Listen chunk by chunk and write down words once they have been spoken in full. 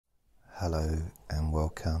hello and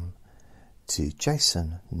welcome to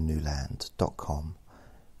jasonnewland.com.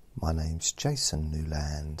 My name's Jason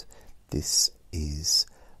Newland. This is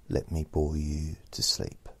Let Me Bore You to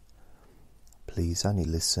Sleep. Please only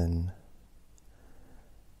listen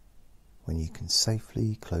when you can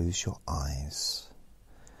safely close your eyes.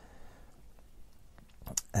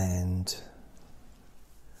 And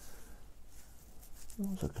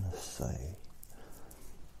what was I going to say?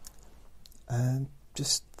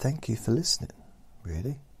 Just thank you for listening,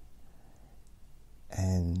 really.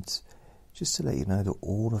 And just to let you know that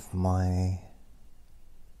all of my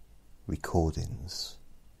recordings,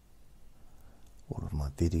 all of my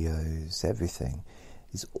videos, everything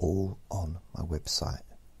is all on my website.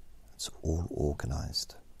 It's all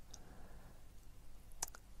organised.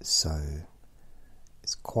 So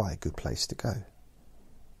it's quite a good place to go,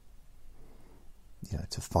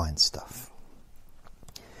 to find stuff.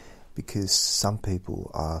 Because some people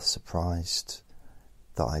are surprised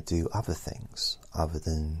that I do other things other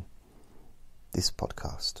than this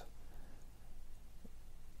podcast.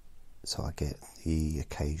 So I get the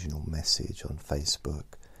occasional message on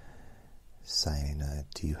Facebook saying,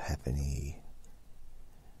 do you have any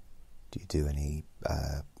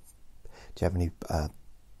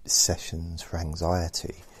sessions for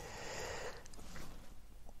anxiety?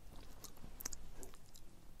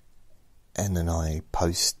 And then I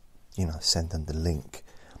post, send them the link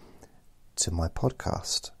to my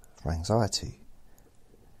podcast for anxiety,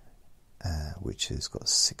 which has got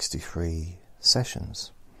 63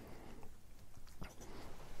 sessions.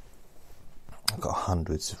 I've got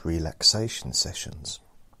hundreds of relaxation sessions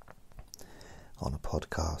on a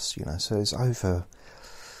podcast, so it's over,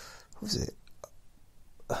 it's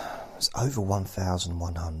over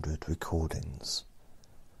 1,100 recordings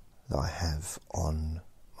that I have on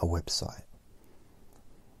my website.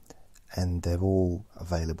 And they're all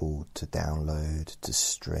available to download, to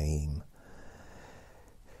stream.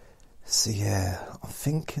 So yeah, I'm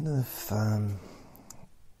thinking of,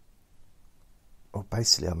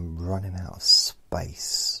 basically I'm running out of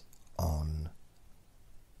space on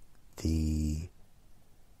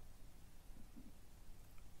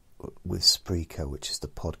with Spreaker, which is the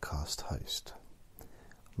podcast host.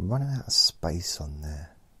 I'm running out of space on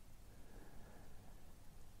there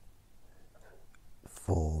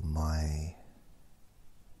for my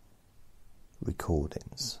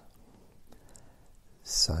recordings.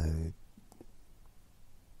 So I'm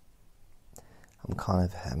kind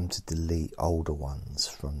of having to delete older ones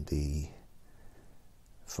from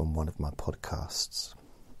one of my podcasts,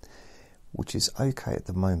 which is okay at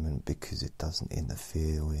the moment because it doesn't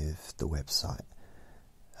interfere with the website,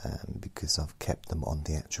 because I've kept them on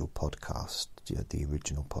the actual podcast, the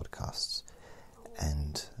original podcasts,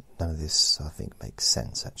 and none of this I think makes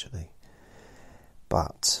sense actually.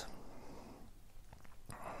 But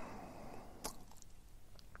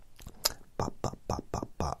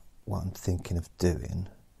what I'm thinking of doing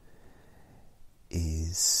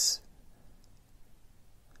is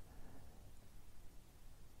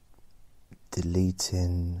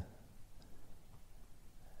deleting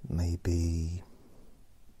maybe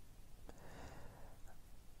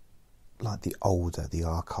like the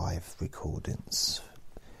archive recordings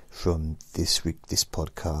from this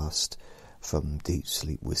podcast, from Deep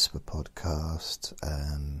Sleep Whisper podcast,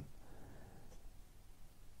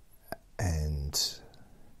 and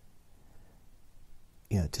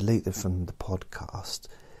delete them from the podcast,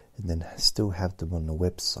 and then still have them on the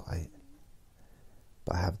website,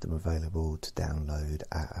 but have them available to download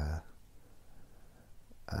at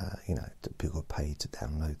that people pay to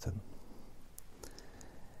download them.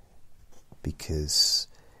 Because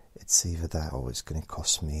it's either that or it's going to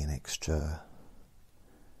cost me an extra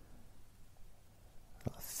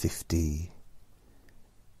 $50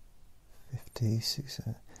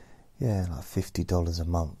 a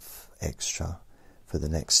month extra for the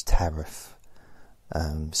next tariff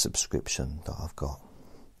subscription that I've got,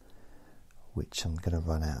 which I'm going to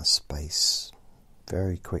run out of space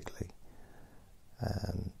very quickly.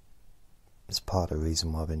 It's part of the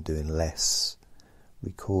reason why I've been doing less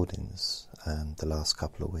recordings the last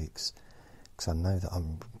couple of weeks, because I know that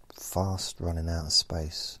I'm fast running out of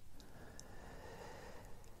space.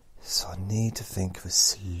 So I need to think of a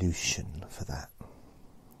solution for that.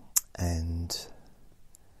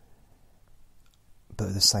 But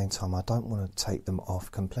at the same time, I don't want to take them off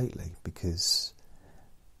completely, because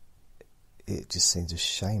it just seems a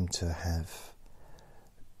shame to have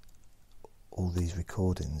all these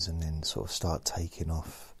recordings and then sort of start taking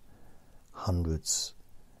off hundreds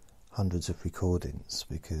of recordings,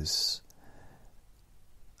 because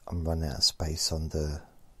I'm running out of space on the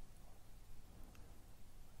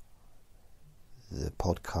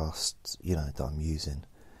podcast, that I'm using.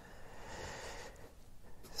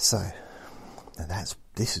 So,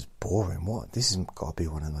 this is boring. This has got to be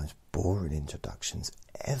one of the most boring introductions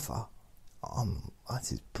ever.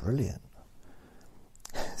 That is brilliant.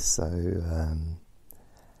 So,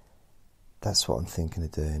 that's what I'm thinking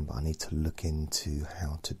of doing, but I need to look into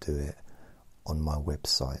how to do it on my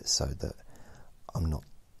website so that I'm not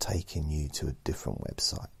taking you to a different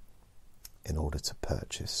website in order to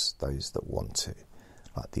purchase those that want to,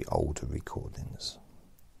 like the older recordings.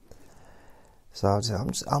 So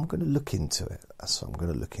I'm going to look into it. So I'm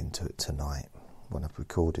going to look into it tonight when I've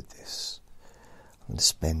recorded this. I'm going to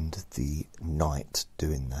spend the night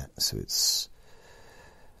doing that. So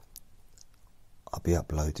I'll be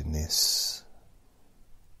uploading this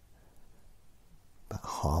about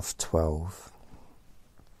 12:30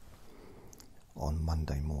 on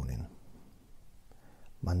Monday morning.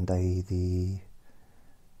 Monday the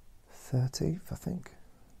 13th, I think.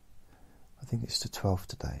 I think it's the 12th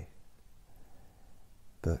today.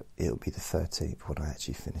 But it'll be the 13th when I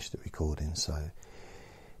actually finish the recording, so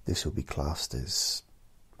this will be classed as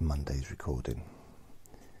Monday's recording.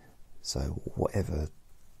 So whatever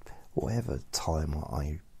time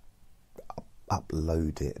I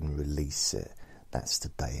upload it and release it, that's the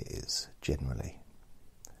day it is, generally.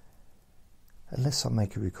 Unless I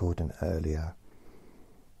make a recording earlier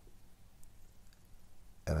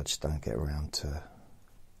and I just don't get around to,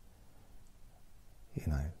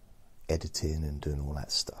 editing and doing all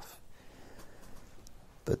that stuff.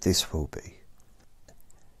 But this will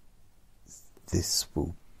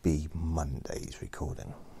be Monday's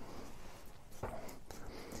recording.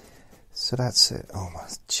 So that's it. Oh, my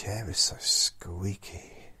chair is so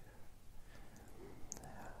squeaky.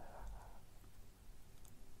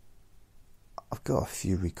 I've got a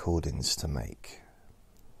few recordings to make.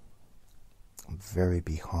 I'm very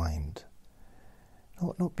behind.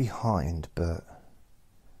 Not behind, but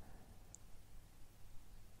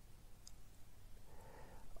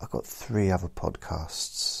I've got 3 other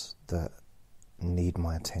podcasts that need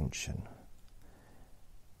my attention.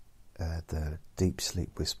 The Deep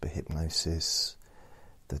Sleep Whisper Hypnosis,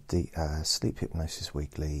 the Sleep Hypnosis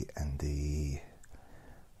Weekly, and the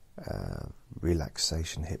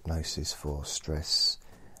Relaxation Hypnosis for stress,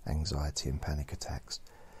 anxiety and panic attacks.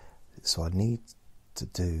 So I need to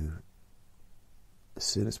do, as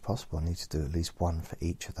soon as possible, I need to do at least one for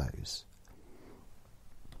each of those.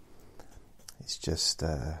 It's just,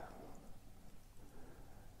 the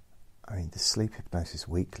Sleep Hypnosis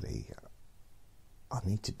Weekly, I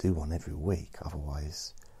need to do one every week,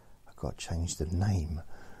 otherwise I've got to change the name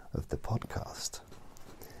of the podcast.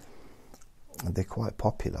 And they're quite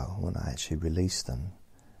popular when I actually release them.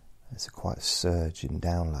 There's quite a surge in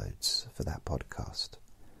downloads for that podcast.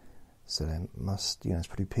 So there must, there's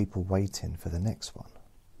probably people waiting for the next one.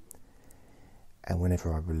 And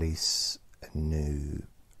whenever I release a new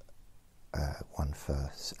one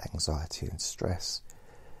for anxiety and stress,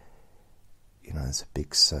 there's a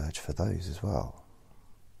big surge for those as well,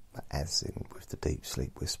 as in with the Deep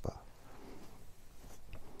Sleep Whisper.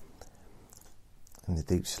 And the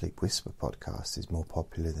Deep Sleep Whisper podcast is more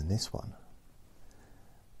popular than this one,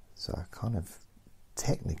 so I kind of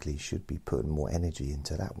technically should be putting more energy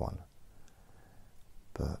into that one.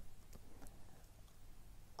 But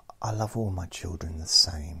I love all my children the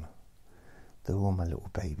same. They're all my little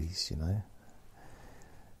babies,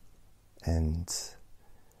 and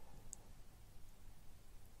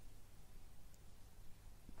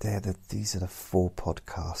these are the 4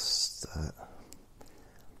 podcasts that,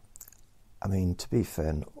 to be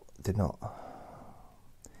fair, they're not.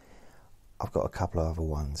 I've got a couple of other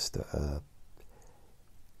ones that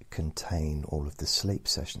contain all of the sleep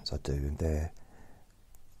sessions I do, and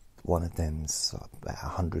one of them's about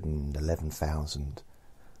 111,000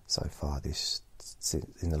 so far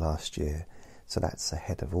in the last year, so that's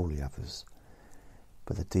ahead of all the others.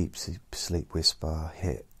 But the Deep Sleep Whisper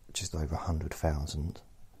hit just over 100,000,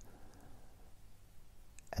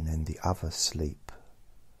 and then the other sleep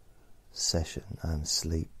session and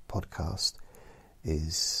sleep podcast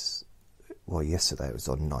is, yesterday it was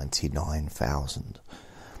on 99,000.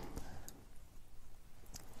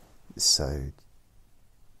 So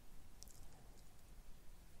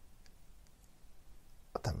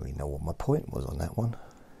I don't really know what my point was on that one. Do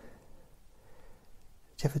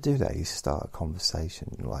you ever do that? You start a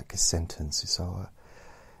conversation, like a sentence is over,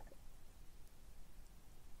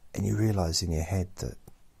 and you realise in your head that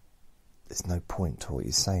there's no point to what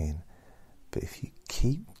you're saying, but if you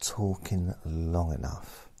keep talking long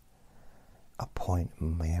enough, a point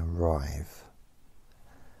may arrive.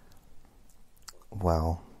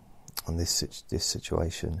 Well, on this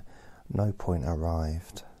situation, No point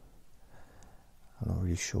arrived. I'm not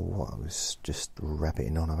really sure what I was just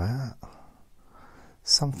rabbiting on about.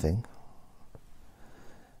 Something.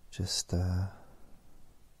 Just,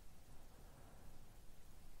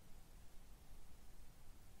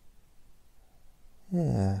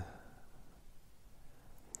 yeah.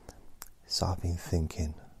 So I've been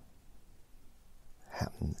thinking.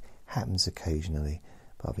 Happens occasionally,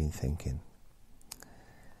 but I've been thinking.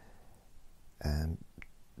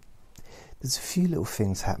 There's a few little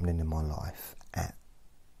things happening in my life at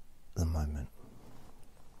the moment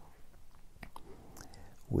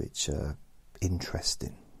which are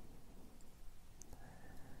interesting.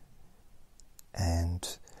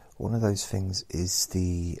 And one of those things is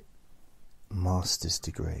the master's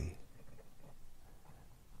degree.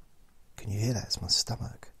 Can you hear that? It's my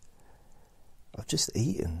stomach. I've just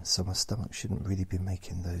eaten, so my stomach shouldn't really be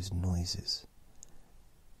making those noises.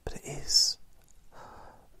 But it is.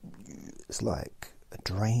 It's like a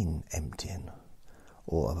drain emptying,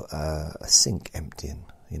 or a sink emptying,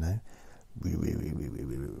 you know,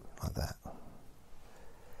 like that.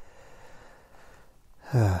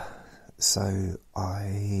 So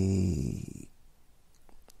I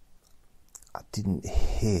didn't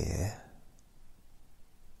hear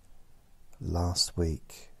last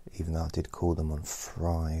week, even though I did call them on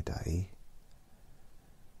Friday,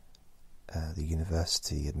 the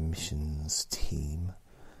university admissions team,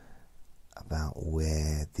 about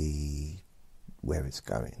where it's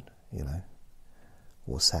going, you know,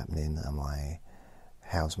 what's happening,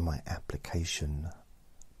 how's my application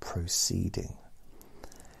proceeding.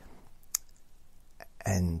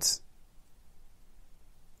 And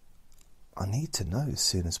I need to know as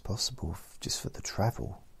soon as possible, just for the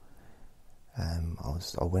travel.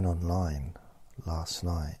 I went online last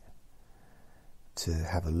night to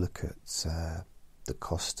have a look at the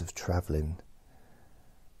cost of travelling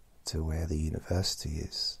to where the university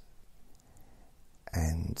is,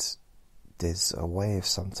 and there's a way of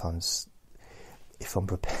sometimes, if I'm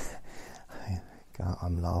prepared,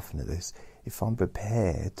 I'm laughing at this, if I'm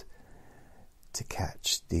prepared to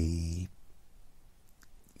catch the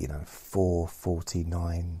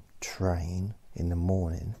 4:49 train in the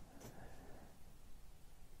morning,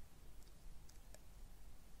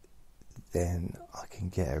 then I can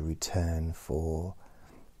get a return for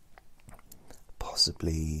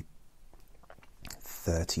possibly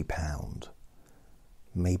 £30,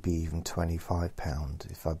 maybe even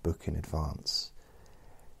 £25 if I book in advance.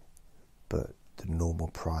 But the normal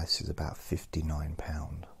price is about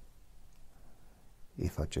 £59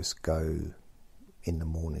 if I just go in the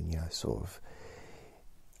morning, sort of.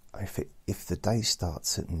 If the day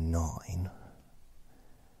starts at 9,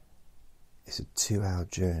 it's a 2-hour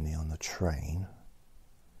journey on the train,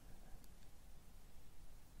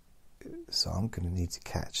 so I'm going to need to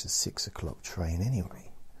catch the 6 o'clock train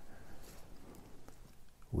anyway,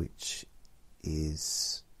 which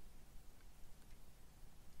is,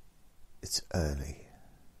 it's early.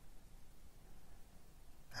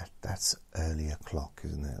 That's early o'clock,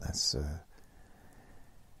 isn't it? That's I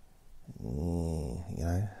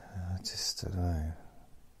don't know.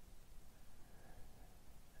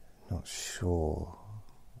 Not sure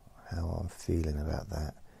how I'm feeling about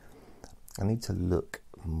that. I need to look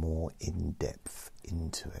more in depth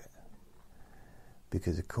into it,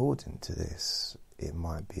 because according to this, it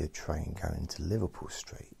might be a train going to Liverpool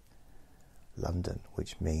Street, London,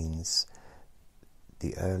 which means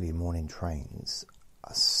the early morning trains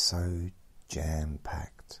are so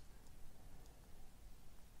jam-packed.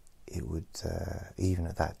 It would, even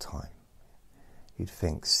at that time, you'd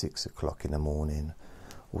think 6 o'clock in the morning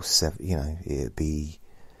or 7, it'd be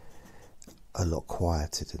a lot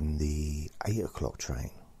quieter than the 8 o'clock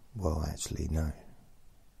train. Well, actually, no.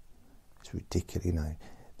 It's ridiculous,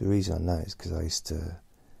 The reason I know is because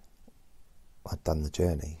I've done the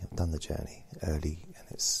journey early, and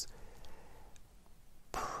it's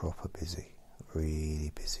proper busy,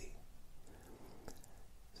 really busy.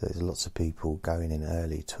 So there's lots of people going in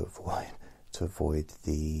early to avoid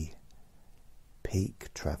the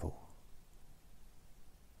peak travel,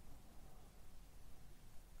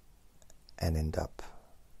 and end up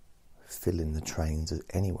filling the trains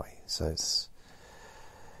anyway. So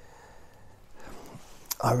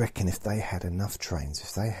I reckon if they had enough trains,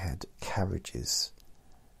 if they had carriages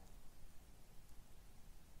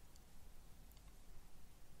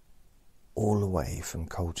all the way from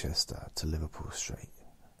Colchester to Liverpool Street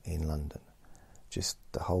in London, just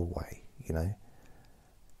the whole way, you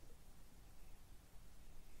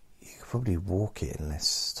could probably walk it in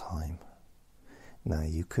less time. No,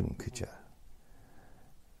 you couldn't, could you?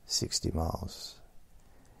 60 miles.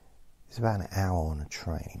 It's about an hour on a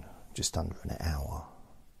train. just under an hour.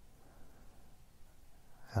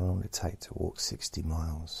 How long would it take to walk 60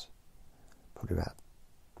 miles? Probably about,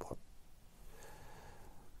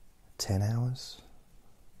 10 hours?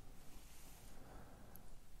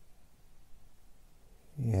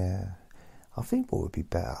 Yeah. I think what would be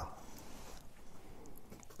better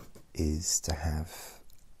is to have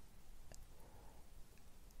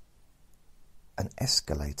an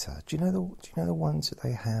escalator. Do you know the ones that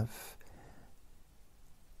they have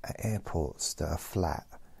at airports that are flat?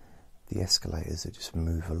 The escalators that just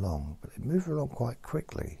move along, but they move along quite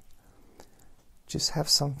quickly. Just have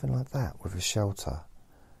something like that with a shelter.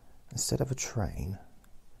 Instead of a train,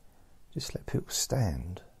 just let people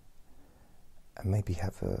stand and maybe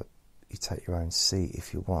you take your own seat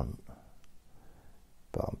if you want.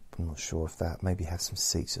 But I'm not sure if that, maybe have some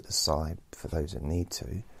seats at the side for those that need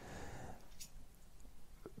to.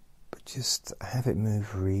 But just have it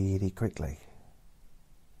move really quickly.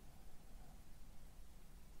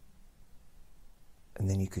 And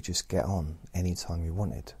then you could just get on anytime you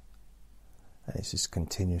wanted. And it's just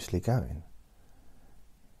continuously going.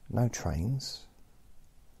 No trains,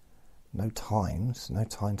 no times, no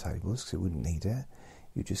timetables, because it wouldn't need it.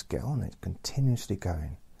 You just get on it, continuously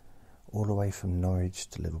going, all the way from Norwich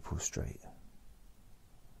to Liverpool Street.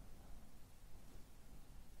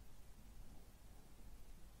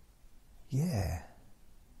 Yeah.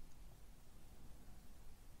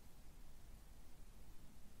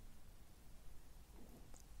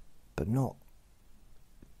 But not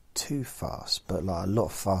too fast, but like a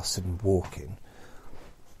lot faster than walking.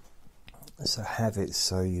 So have it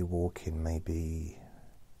so you're walking maybe,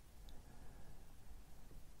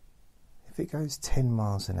 if it goes 10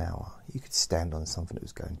 miles an hour, you could stand on something that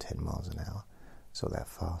was going 10 miles an hour. It's not that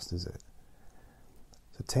fast, is it?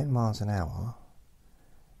 So 10 miles an hour,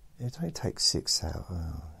 it only takes 6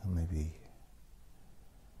 hours, maybe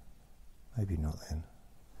not then.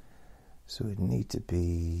 So it'd need to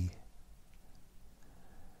be,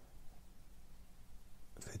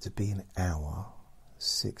 for it to be an hour,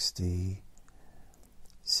 60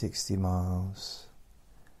 miles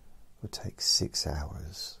would take 6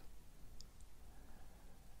 hours.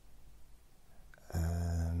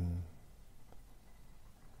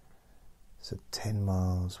 So 10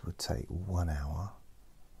 miles would take 1 hour.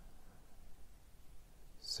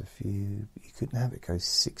 So if you couldn't have it go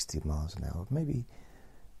 60 miles an hour, maybe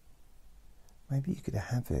you could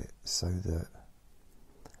have it so that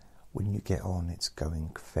when you get on, it's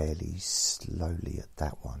going fairly slowly at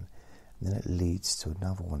that one, and then it leads to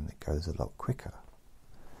another one that goes a lot quicker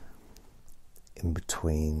in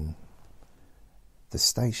between the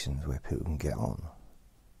stations where people can get on.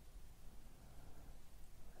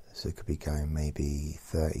 So it could be going maybe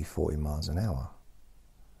 30, 40 miles an hour,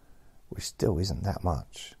 which still isn't that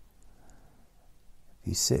much. If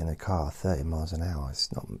you sit in a car 30 miles an hour,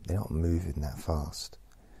 they're not moving that fast.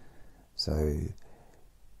 So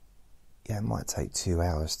yeah, it might take 2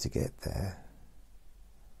 hours to get there.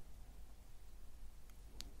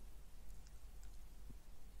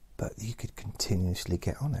 But you could continuously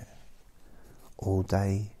get on it all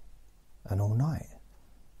day and all night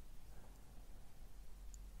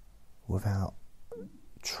without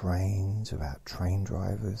trains, without train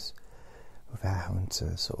drivers, without having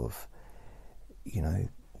to sort of,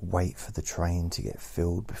 wait for the train to get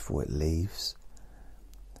filled before it leaves.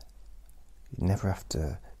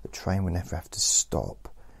 The train would never have to stop.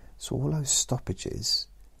 So all those stoppages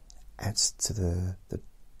adds to the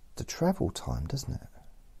travel time, doesn't it?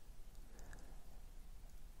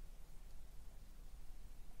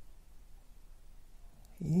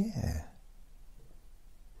 Yeah.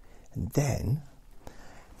 And then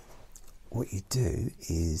what you do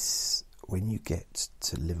is, when you get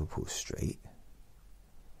to Liverpool Street,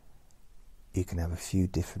 you can have a few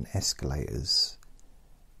different escalators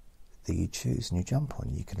that you choose and you jump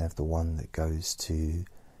on. You can have the one that goes to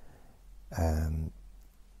the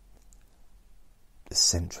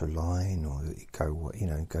Central Line, or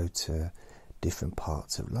go to different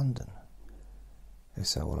parts of London.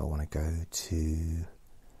 So, I want to go to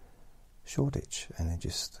Shoreditch, and then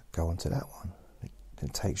just go onto that one.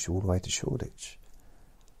 It takes you all the way to Shoreditch.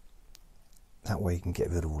 That way you can get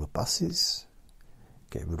rid of all the buses,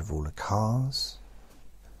 get rid of all the cars.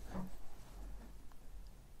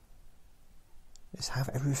 Just have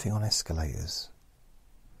everything on escalators,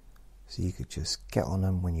 so you could just get on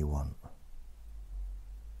them when you want.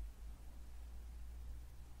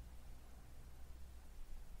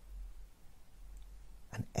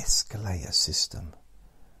 An escalator system.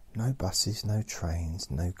 No buses, no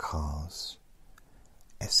trains, no cars.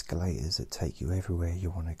 Escalators that take you everywhere you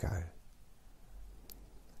want to go.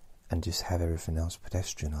 and just have everything else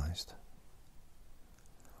pedestrianised.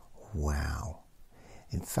 Wow.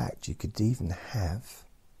 In fact, you could even have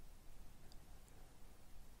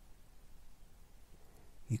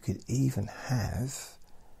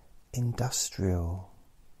industrial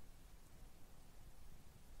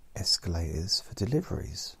escalators for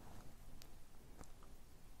deliveries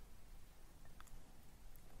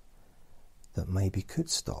that maybe could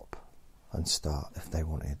stop and start if they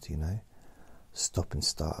wanted, stop and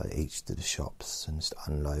start at each of the shops and just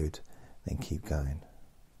unload, then keep going,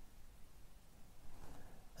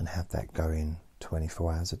 and have that going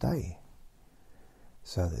 24 hours a day,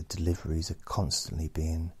 so that deliveries are constantly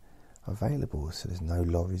being available, so there's no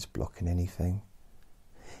lorries blocking anything.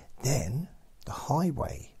 Then the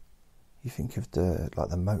highway, you think of the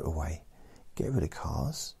motorway, get rid of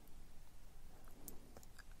cars,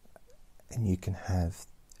 and you can have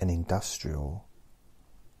an industrial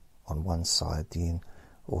on one side,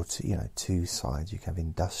 two sides. You can have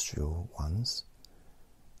industrial ones,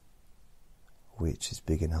 which is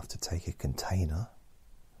big enough to take a container.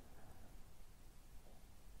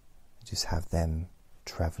 Just have them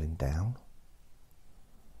travelling down.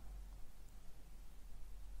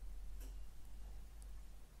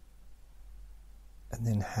 And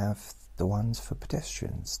then have the ones for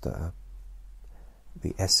pedestrians that are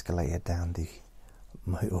the escalator down the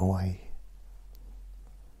motorway.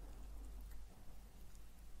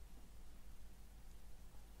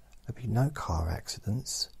 There'd be no car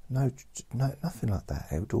accidents, no, nothing like that.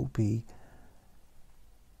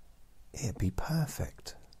 It'd be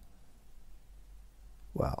perfect.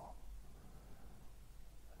 Well,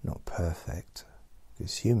 not perfect,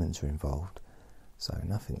 because humans are involved, so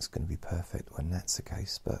nothing's going to be perfect when that's the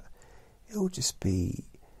case, but it'll just be,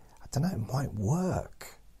 I don't know, it might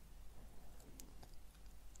work.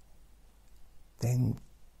 Then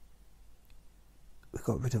we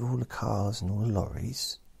got rid of all the cars and all the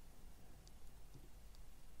lorries,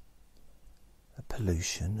 the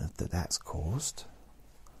pollution that's caused.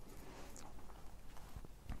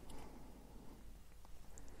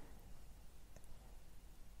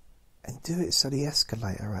 And do it so the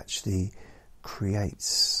escalator actually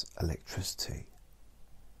creates electricity,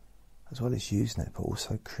 as well as using it, but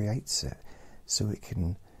also creates it, so it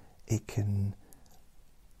can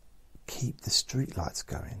keep the street lights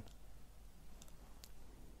going.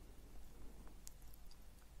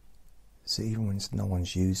 So even when no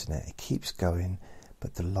one's using it, it keeps going,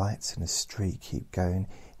 but the lights in the street keep going.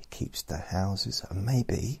 It keeps the houses, and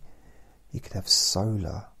maybe you could have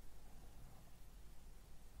solar.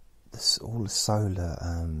 All the solar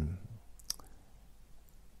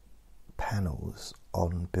panels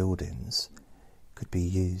on buildings could be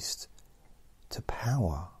used to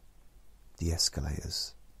power the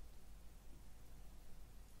escalators.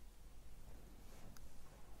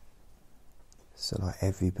 So like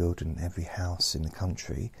every building, every house in the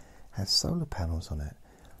country has solar panels on it,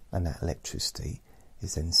 and that electricity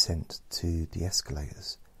is then sent to the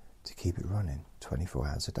escalators to keep it running 24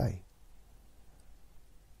 hours a day.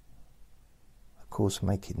 Of course,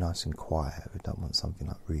 make it nice and quiet. We don't want something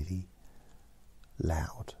like really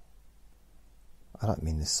loud. I don't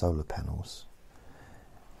mean the solar panels.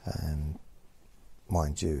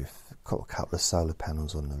 Mind you, if you've got a couple of solar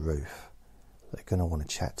panels on the roof, they're going to want to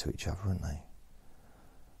chat to each other, aren't they?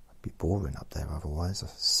 It'd be boring up there otherwise, I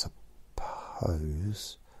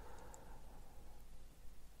suppose.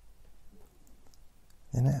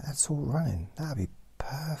 And that's all running. That'd be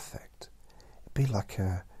perfect. It'd be like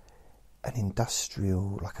an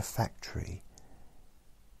industrial, like a factory.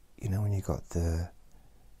 You know, when you got the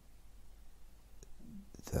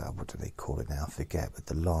what do they call it now? I forget, but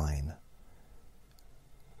the line,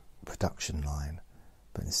 production line.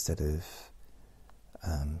 But instead of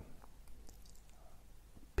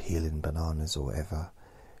peeling bananas or whatever,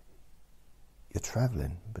 you're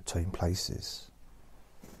travelling between places.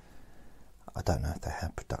 I don't know if they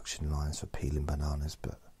have production lines for peeling bananas,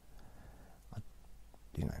 but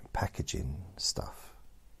packaging stuff.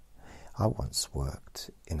 I once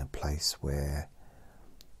worked in a place where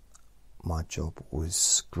my job was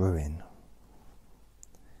screwing.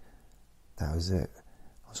 That was it.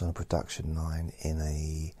 I was on a production line in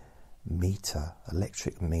a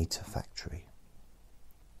electric meter factory.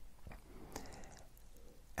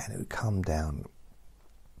 And it would come down.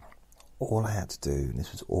 All I had to do, and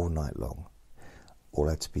this was all night long, all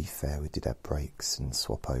I had to be fair, we did have breaks and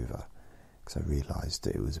swap over, because I realised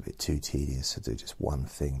that it was a bit too tedious to do just one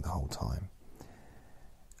thing the whole time.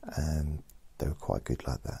 And they were quite good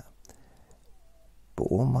like that. But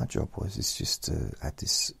all my job was just to add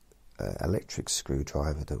this electric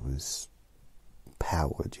screwdriver that was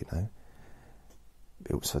powered,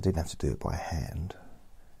 so I didn't have to do it by hand.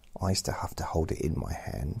 I used to have to hold it in my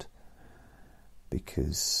hand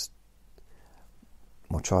because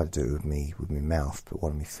I tried to do it with my mouth, but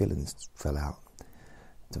one of my fillings fell out,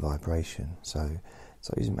 the vibration. So I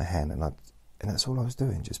was using my hand, and that's all I was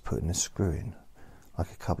doing, just putting a screw in,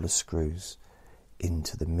 like a couple of screws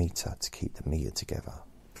into the meter to keep the meter together.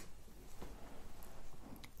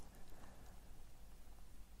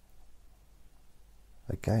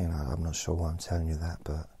 Again, I'm not sure why I'm telling you that,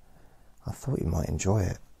 but I thought you might enjoy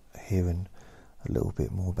it, hearing a little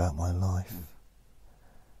bit more about my life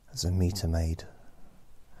as a meter maid.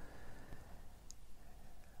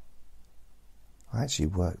 I actually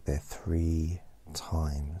worked there 3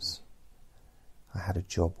 times. I had a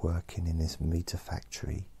job working in this meter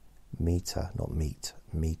factory, meter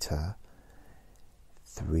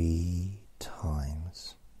 3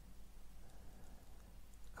 times.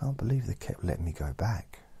 Can't believe they kept letting me go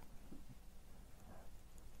back.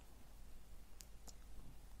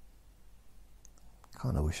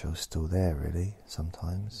 Kind of wish I was still there, really,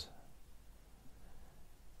 sometimes.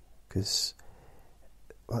 Because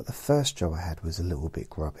like the first job I had was a little bit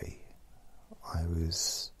grubby. I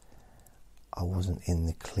wasn't in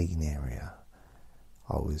the clean area.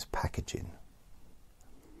 I was packaging.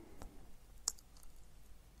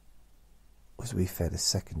 To be fair, the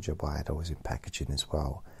second job I had, I was in packaging as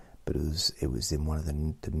well, but it was in one of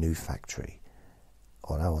the new factory.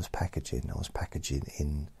 When I was packaging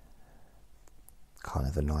in kind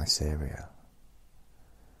of a nice area.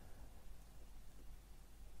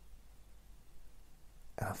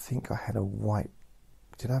 And I think I had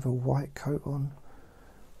did I have a white coat on?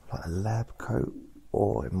 Like a lab coat?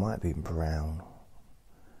 Or it might have been brown.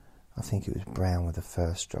 I think it was brown with the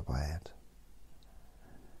first job I had.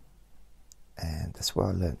 And that's where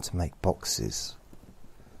I learnt to make boxes.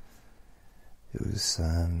 It was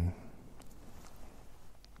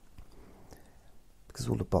because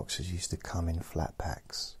all the boxes used to come in flat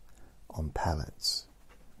packs on pallets.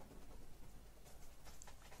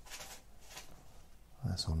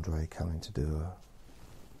 That's Andre coming to do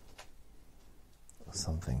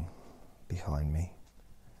something behind me.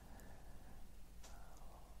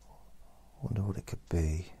 Wonder what it could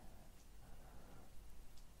be.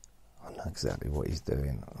 I know exactly what he's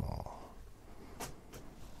doing. Oh,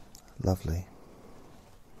 lovely.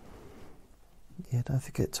 Yeah, don't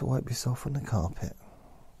forget to wipe yourself on the carpet.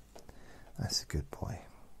 That's a good boy.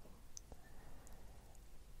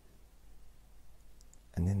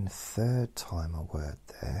 And then the third time I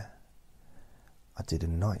worked there, I did a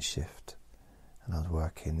night shift, and I was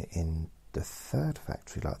working in the third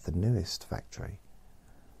factory, like the newest factory.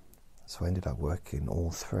 So I ended up working all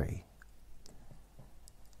 3.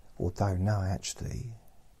 Although now I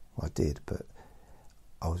did, but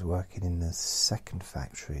I was working in the second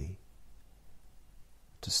factory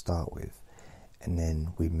to start with, and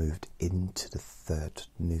then we moved into the third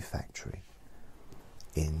new factory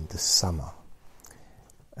in the summer,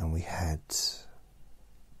 and it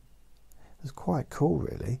was quite cool,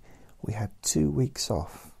 really. We had 2 weeks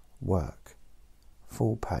off work,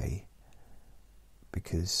 full pay,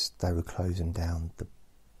 because they were closing down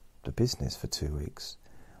the business for 2 weeks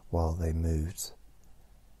while they moved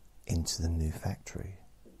into the new factory.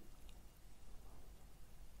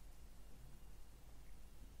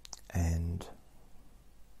 And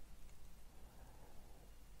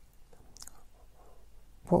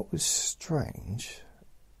what was strange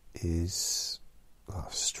is,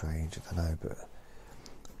 strange, I don't know, but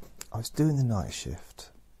I was doing the night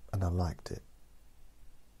shift and I liked it.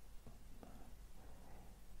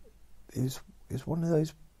 It was one of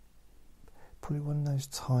those, probably one of those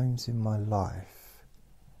times in my life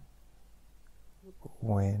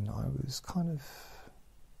when I was kind of,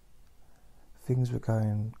 things were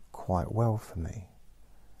going quite well for me.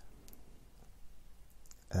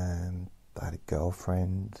 I had a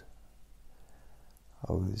girlfriend.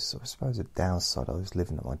 I suppose a downside, I was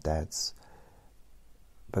living at my dad's.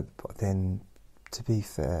 But then, to be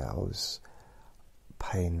fair, I was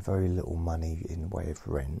paying very little money in the way of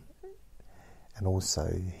rent. And also,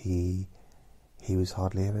 he was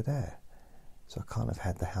hardly ever there. So I kind of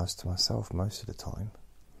had the house to myself most of the time.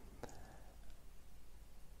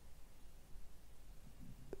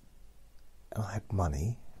 And I had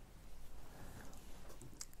money.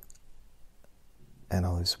 And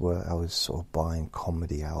I was sort of buying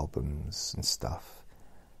comedy albums and stuff.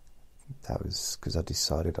 That was because I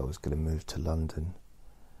decided I was going to move to London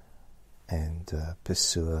and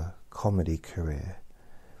pursue a comedy career.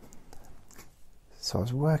 So I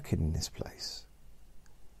was working in this place.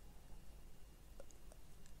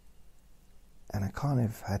 And I kind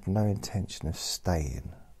of had no intention of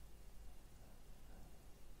staying.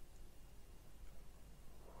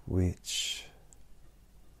 which...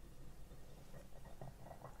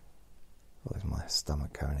 Where's my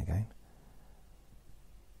stomach going again?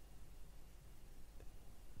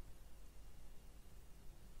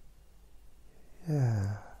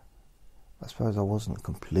 Yeah, I suppose I wasn't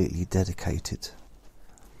completely dedicated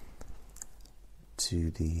to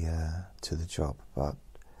the job, but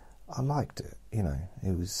I liked it. You know,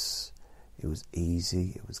 it was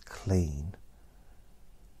easy, it was clean,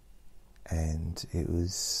 and it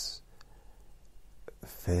was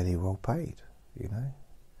fairly well paid. You know,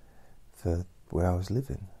 for where I was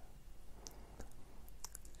living,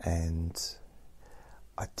 and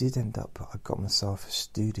I got myself a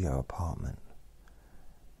studio apartment,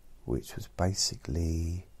 which was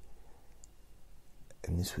basically,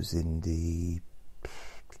 and this was in the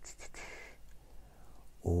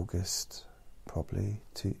August, probably,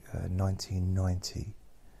 1990,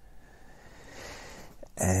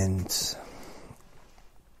 and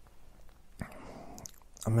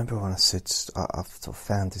I remember when I said, I've sort of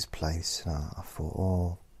found this place, and I thought,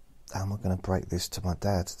 oh, how am I going to break this to my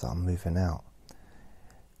dad that I'm moving out?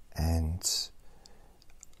 And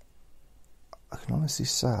I can honestly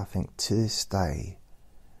say, I think to this day,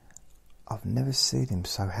 I've never seen him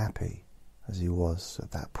so happy as he was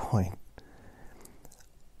at that point.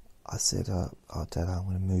 I said, oh Dad, I'm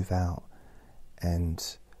going to move out, and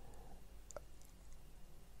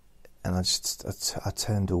I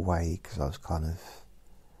turned away because I was kind of,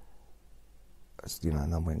 you know,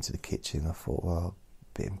 and I went into the kitchen. I thought, well, a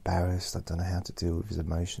bit embarrassed. I don't know how to deal with his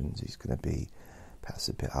emotions. He's going to be perhaps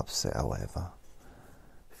a bit upset or whatever.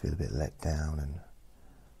 Feel a bit let down, and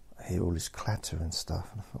I hear all this clatter and stuff.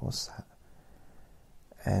 And I thought, what's that?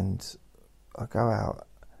 And I go out.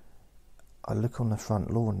 I look on the front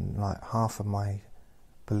lawn, and like half of my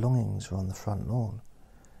belongings are on the front lawn.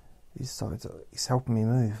 He's helping me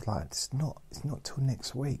move. Like it's not till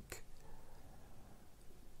next week.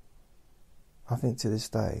 I think to this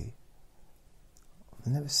day,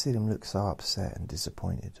 I've never seen him look so upset and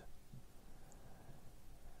disappointed.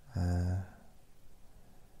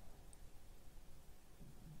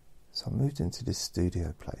 So I moved into this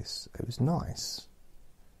studio place. It was nice.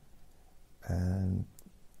 And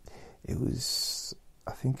I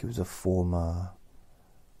think it was a former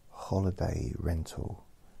holiday rental.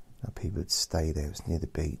 You know, people would stay there. It was near the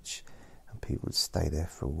beach, and people would stay there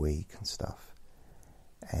for a week and stuff.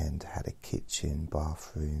 And had a kitchen,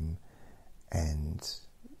 bathroom, and,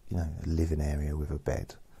 you know, a living area with a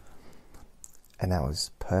bed. And that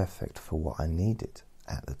was perfect for what I needed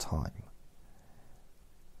at the time.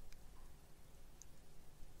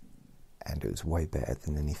 And it was way better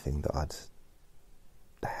than anything that I'd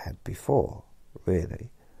had before,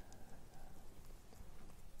 really.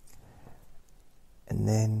 And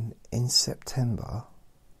then in September,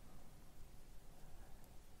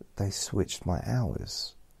 they switched my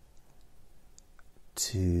hours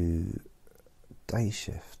to day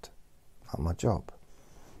shift at my job.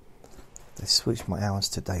 They switched my hours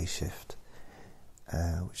to day shift,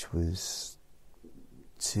 which was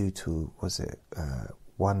 2 till,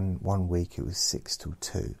 one week it was 6 till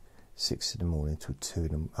 2, 6 in the morning till 2 in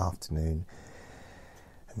the afternoon,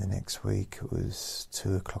 and the next week it was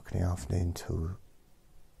 2 o'clock in the afternoon till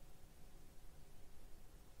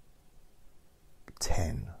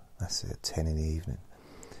 10. That's it, 10 in the evening.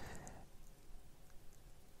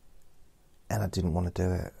 And I didn't want to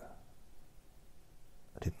do it.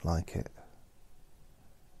 I didn't like it.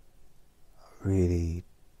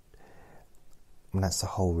 And that's the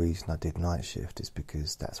whole reason I did night shift, is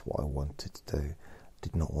because that's what I wanted to do. I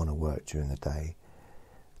did not want to work during the day.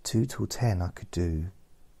 2 till 10 I could do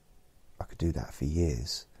that for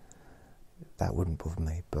years. That wouldn't bother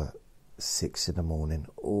me, but 6 in the morning,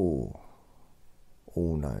 oh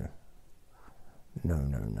no. No.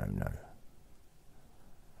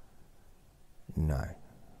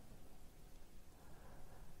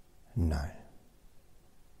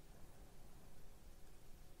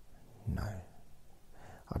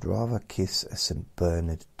 I'd rather kiss a St.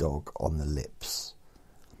 Bernard dog on the lips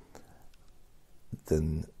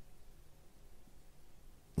than...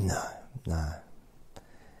 No.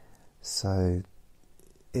 So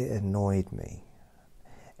it annoyed me.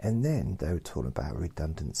 And then they were talking about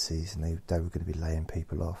redundancies, and they were going to be laying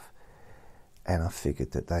people off. And I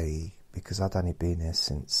figured that because I'd only been there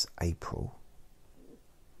since April,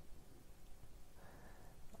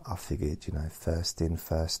 I figured, you know, first in,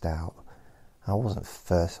 first out. I wasn't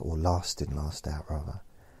first or last in, last out, rather.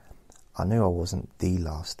 I knew I wasn't the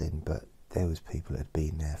last in, but there was people that had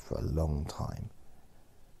been there for a long time.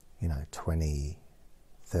 You know, 20,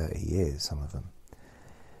 30 years, some of them.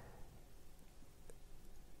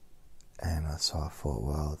 And so I thought,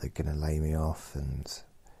 well, they're going to lay me off, and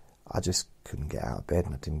I just couldn't get out of bed,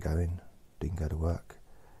 and I didn't go to work,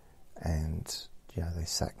 and they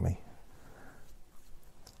sacked me.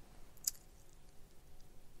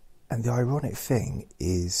 And the ironic thing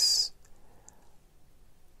is,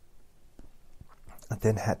 I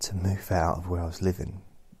then had to move out of where I was living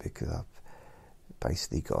because I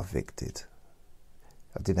basically got evicted.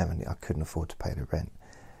 I couldn't afford to pay the rent,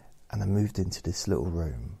 and I moved into this little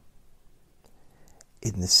room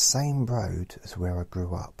in the same road as where I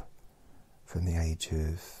grew up from the age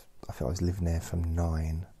of, I think I was living there from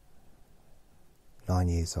 9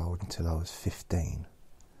 years old until I was 15.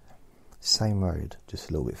 Same road, just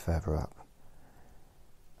a little bit further up.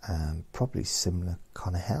 Probably similar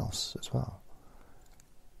kind of house as well.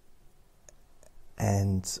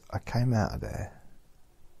 And I came out of there,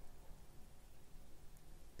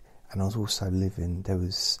 and I was also there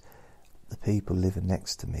was the people living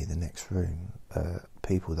next to me, the next room,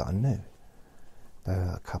 people that I knew. There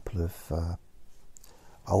were a couple of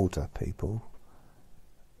older people.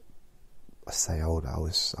 I say older, I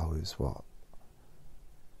was what?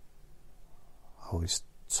 I was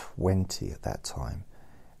 20 at that time.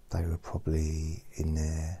 They were probably in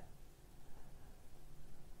their,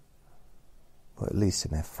 well, at least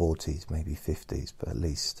in their 40s, maybe 50s, but at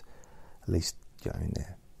least in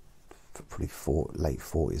their probably late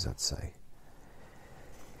 40s, I'd say.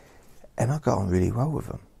 And I got on really well with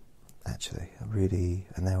them, actually.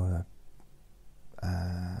 And they were,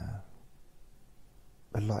 I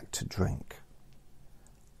liked to drink,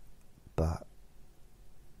 but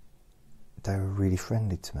they were really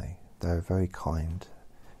friendly to me. They were very kind,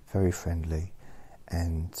 very friendly,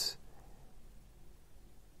 and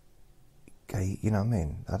gay, you know what I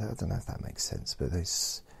mean? I don't know if that makes sense, but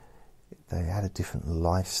they had a different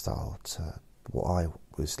lifestyle to what I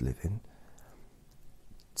was living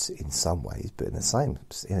in some ways, but in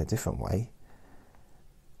a different way,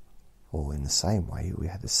 or in the same way. We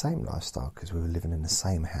had the same lifestyle because we were living in the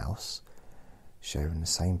same house, sharing the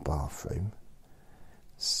same bathroom,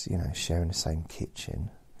 sharing the same kitchen.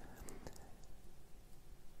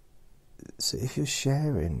 So if you're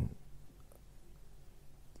sharing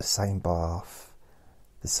the same bath,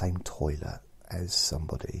 the same toilet as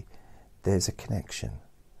somebody, there's a connection.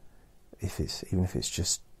 Even if it's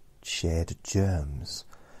just shared germs,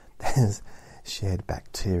 there's shared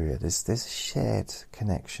bacteria. There's a shared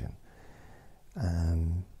connection.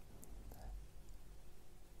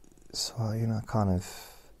 So kind of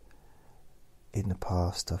in the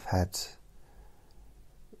past I've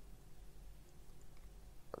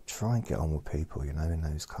try and get on with people, in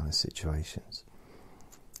those kind of situations.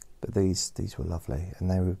 But these were lovely, and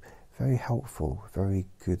they were very helpful, very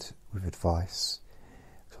good with advice.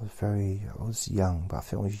 I was young, but I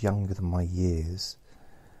think I was younger than my years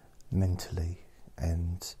mentally,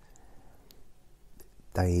 and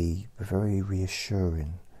they were very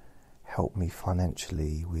reassuring, helped me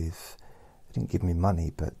financially they didn't give me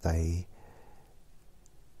money, but they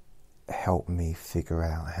helped me figure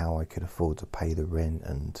out how I could afford to pay the rent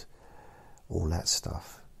and all that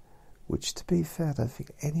stuff, which, to be fair, I don't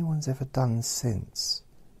think anyone's ever done since.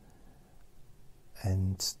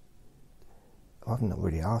 And I've not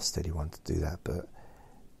really asked anyone to do that, but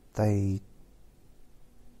I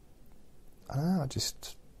don't know,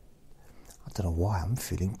 I don't know why I'm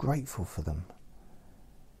feeling grateful for them.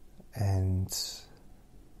 And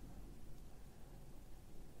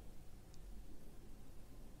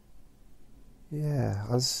yeah,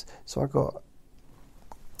 I got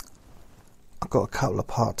a couple of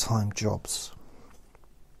part-time jobs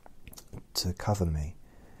to cover me.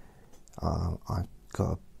 I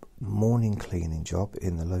got a morning cleaning job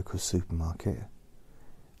in the local supermarket,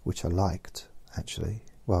 which I liked, actually.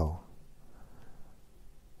 Well,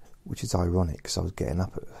 which is ironic because I was getting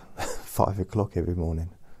up at 5 o'clock every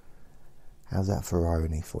morning. How's that for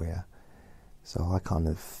irony for you? So I kind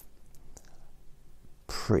of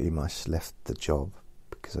pretty much left the job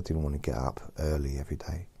because I didn't want to get up early every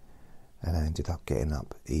day, and I ended up getting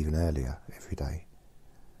up even earlier every day.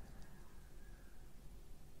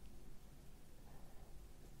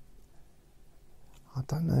 I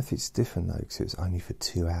don't know if it's different though, because it was only for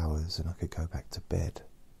 2 hours and I could go back to bed.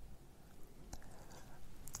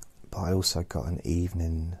 But I also got an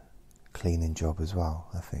evening cleaning job as well,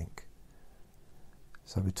 I think.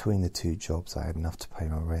 So between the two jobs I had enough to pay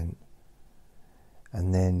my rent.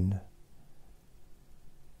 And then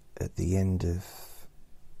at the end of,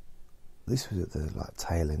 this was at the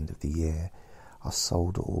tail end of the year, I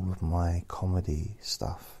sold all of my comedy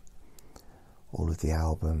stuff, all of the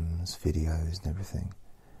albums, videos and everything.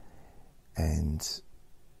 And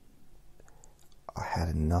I had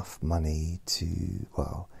enough money to,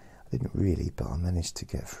 well, I didn't really, but I managed to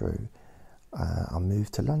get through. I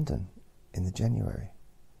moved to London in the January.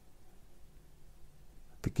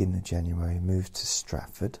 Beginning of January, moved to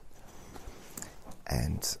Stratford,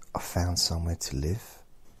 and I found somewhere to live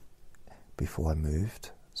before I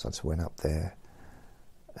moved. So I just went up there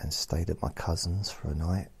and stayed at my cousin's for a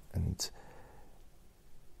night and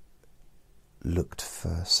looked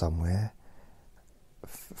for somewhere.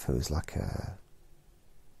 If it was like a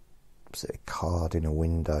card in a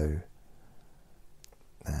window,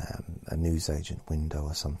 a newsagent window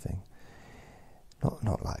or something.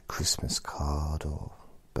 Not like Christmas card or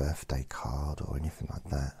birthday card or anything like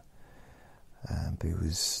that. But it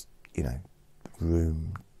was,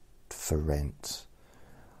 room for rent,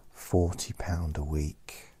 £40 a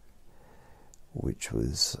week, which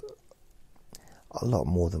was a lot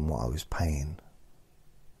more than what I was paying.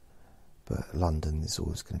 But London is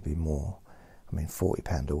always going to be more. I mean,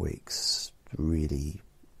 £40 a week's really,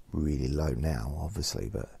 really low now, obviously,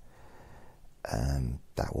 but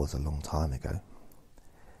that was a long time ago.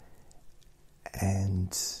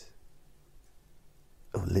 And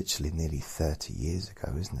literally nearly 30 years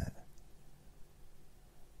ago, isn't it?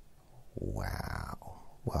 Wow.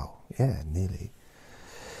 Well, yeah, nearly.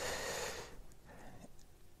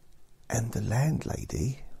 And the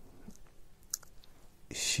landlady,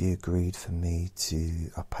 she agreed for me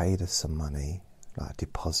to, I paid her some money, like a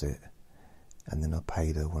deposit, and then I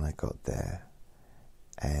paid her when I got there.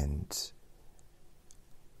 And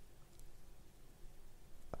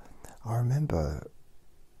I remember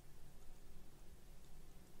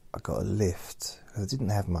I got a lift. I didn't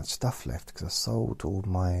have much stuff left because I sold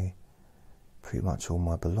pretty much all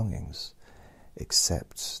my belongings,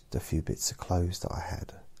 except the few bits of clothes that I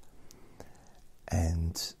had.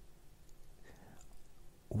 And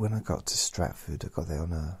when I got to Stratford, I got there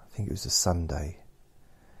on I think it was a Sunday,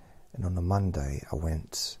 and on a Monday I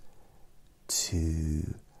went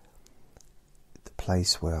to the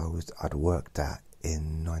place where I'd worked at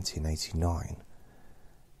in 1989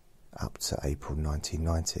 up to April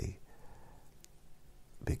 1990,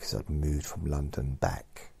 because I'd moved from London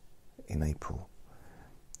back in April,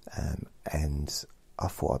 and I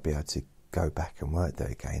thought I'd be able to go back and work there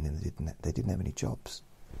again, and they didn't have any jobs.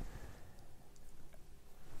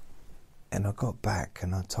 And I got back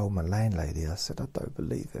and I told my landlady, I said, I don't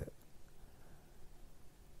believe it.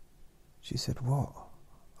 She said, what?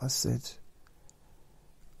 I said,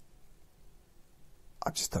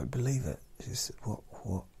 I just don't believe it. She said,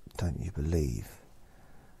 what don't you believe?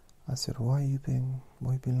 I said, why are you being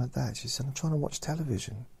like that? She said, I'm trying to watch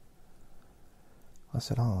television. I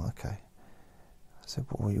said, oh, okay. I said,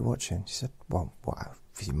 what were you watching? She said, well,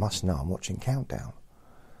 you must know, I'm watching Countdown.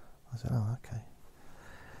 I said, oh, okay.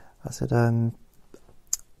 I said, the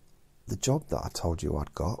job that I told you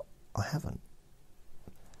I'd got, I haven't.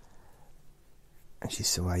 And she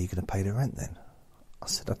said, well, how are you going to pay the rent then? I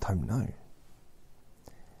said, I don't know.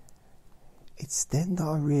 It's then that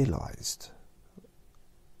I realised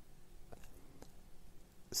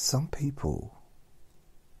some people,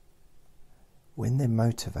 when they're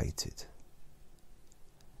motivated,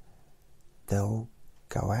 they'll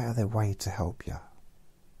go out of their way to help you.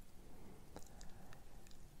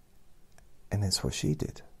 And that's what she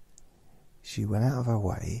did. She went out of her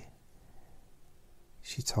way.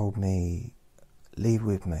 She told me, leave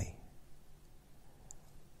with me.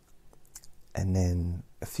 And then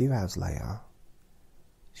a few hours later,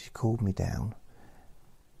 she called me down.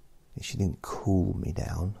 She didn't cool me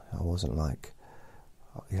down. I wasn't like,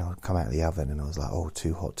 I'd come out of the oven and I was like, oh,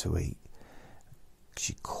 too hot to eat.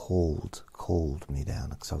 She called me down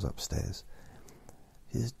because I was upstairs.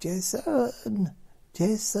 She says,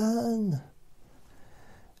 Jason.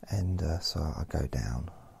 And so I go down,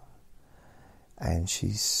 and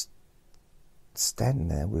she's standing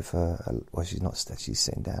there with her. Well, she's not. She's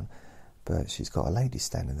sitting down, but she's got a lady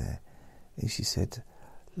standing there. And she said,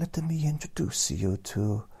 "Let me introduce you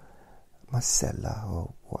to Marcella,"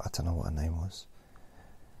 or what, I don't know what her name was.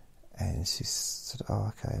 And she said, "Oh,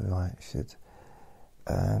 okay, right." She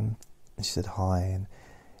said hi, and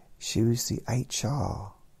she was the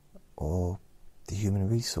HR or the human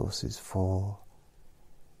resources for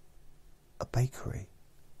a bakery,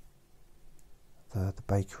 the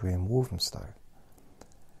bakery in Walthamstow.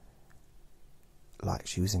 Like,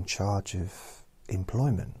 she was in charge of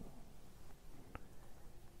employment.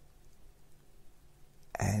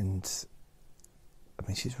 And I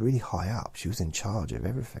mean, she's really high up. She was in charge of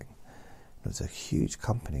everything. It was a huge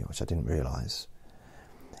company, which I didn't realise.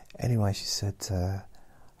 Anyway, she said,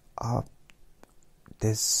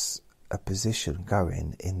 there's a position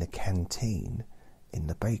going in the canteen in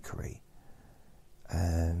the bakery.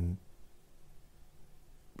 you'd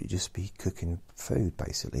just be cooking food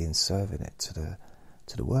basically and serving it to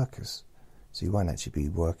the workers. So you won't actually be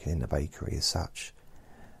working in the bakery as such,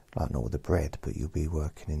 like not with the bread, but you'll be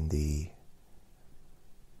working in the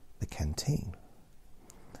canteen.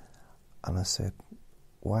 And I said,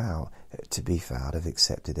 wow. To be fair, I'd have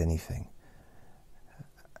accepted anything.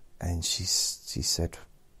 And she said,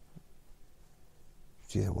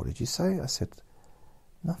 what did you say? I said,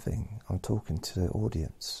 nothing. I'm talking to the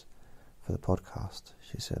audience for the podcast.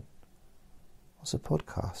 She said, what's a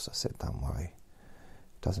podcast? I said, don't worry.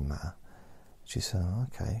 It doesn't matter. She said, oh,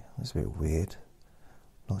 okay, that's a bit weird.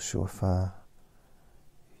 Not sure if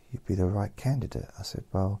you'd be the right candidate. I said,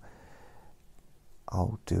 well,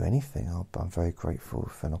 I'll do anything. I'm very grateful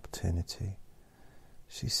for an opportunity.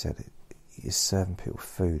 She said, it's serving people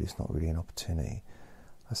food. It's not really an opportunity.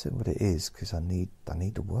 I said, well, it is, because I need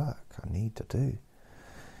to work. I need to do.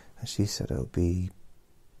 And she said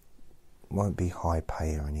won't be high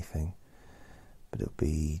pay or anything, but it'll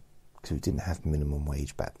be, because we didn't have minimum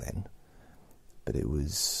wage back then, but it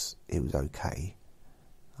was okay.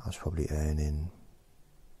 I was probably earning,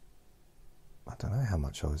 I don't know how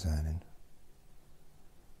much I was earning.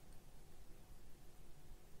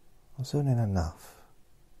 I was earning enough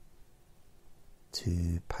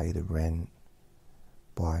to pay the rent,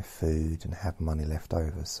 buy food and have money left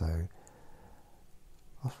over, so I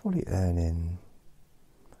was probably earning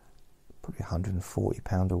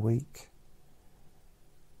 £140 a week,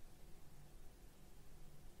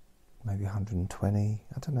 maybe 120,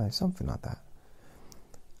 I don't know, something like that.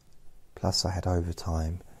 Plus I had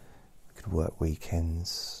overtime, I could work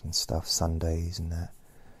weekends and stuff, Sundays and that.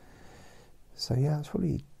 So yeah, I was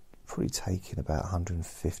probably taking about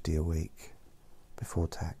 150 a week before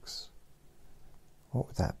tax. What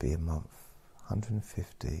would that be a month?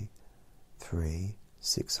 150,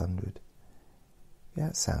 600. Yeah,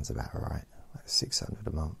 that sounds about right. Like 600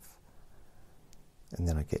 a month. And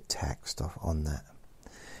then I get taxed off on that.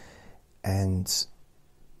 And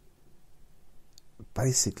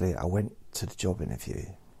basically I went to the job interview.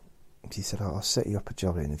 She said, I'll set you up a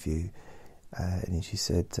job interview. And then she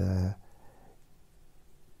said,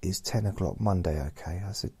 is 10 o'clock Monday okay?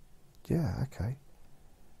 I said, yeah, okay.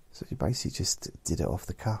 So she basically just did it off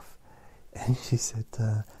the cuff. And she said,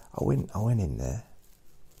 I went in there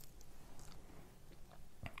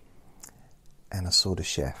and I saw the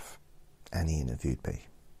chef and he interviewed me.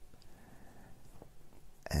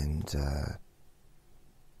 And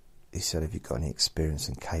he said, have you got any experience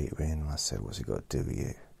in catering? And I said, what's it got to do with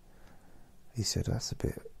you? He said, that's a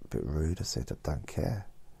bit rude. I said, I don't care.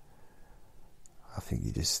 I think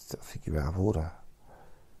you're out of order.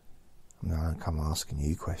 I mean, I don't come asking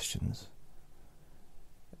you questions.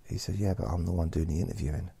 He said, yeah, but I'm the one doing the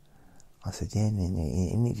interviewing. I said, yeah,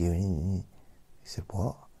 interviewing. He said,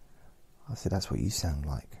 what? I said, that's what you sound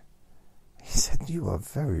like. He said, you are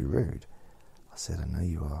very rude. I said, I know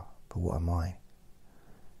you are, but what am I?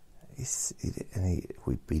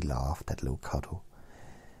 We laughed, had a little cuddle.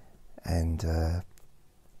 And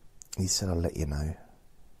he said, I'll let you know.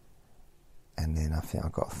 And then I think I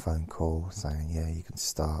got a phone call saying, yeah, you can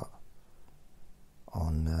start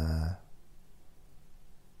on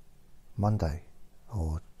Monday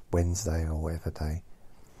or Wednesday or whatever day.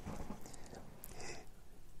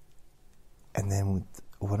 And then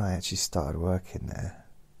when I actually started working there,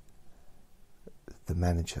 the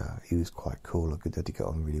manager, he was quite cool. I did get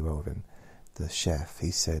on really well with him. The chef,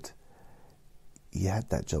 he said, you had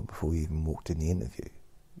that job before you even walked in the interview.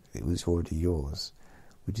 It was already yours.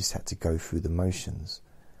 We just had to go through the motions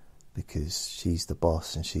because she's the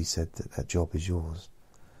boss and she said that job is yours.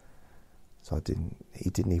 So he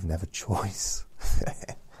didn't even have a choice.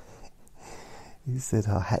 He said,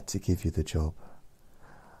 I had to give you the job.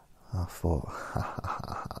 I thought,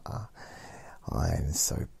 I am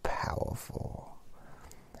so powerful.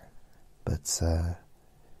 But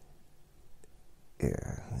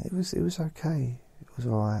yeah, it was okay. It was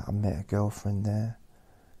alright. I met a girlfriend there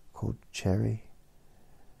called Cherry.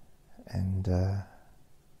 And it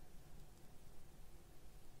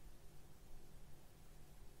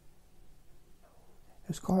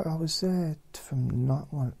was quite. I was there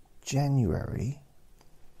from January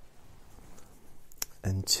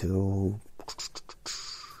until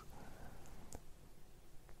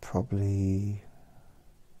probably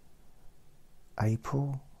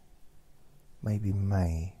April, maybe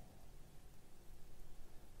May,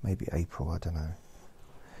 maybe April. I don't know.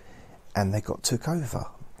 And they took over.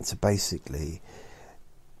 So basically,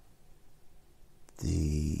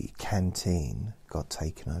 the canteen got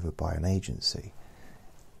taken over by an agency,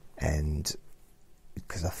 and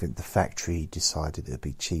because I think the factory decided it'd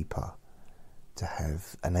be cheaper to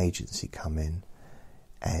have an agency come in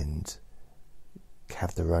and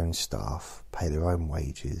have their own staff, pay their own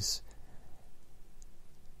wages,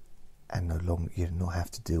 and no longer not have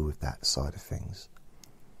to deal with that side of things,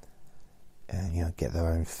 and get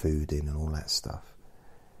their own food in and all that stuff.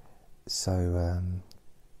 So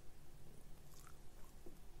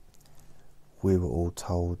we were all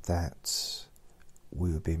told that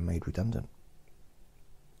we were being made redundant.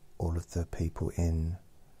 All of the people in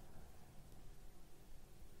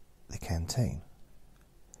the canteen.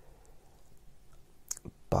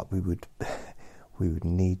 But we would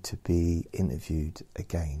need to be interviewed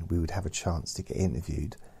again. We would have a chance to get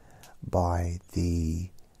interviewed by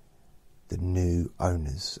the new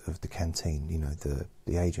owners of the canteen,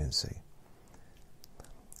 the agency.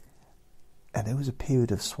 And there was a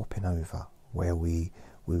period of swapping over where we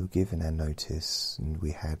were given our notice, and I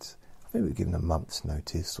think we were given a month's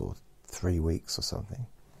notice or 3 weeks or something.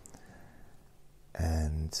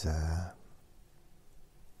 And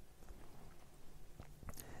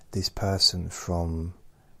this person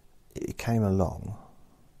it came along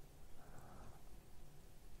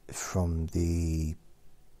from the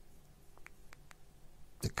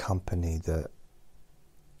company that,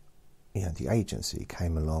 the agency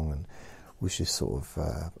came along and was just sort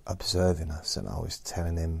of observing us, and I was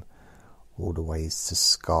telling him all the ways to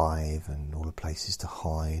skive and all the places to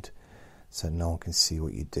hide so no one can see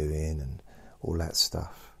what you're doing and all that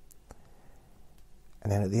stuff.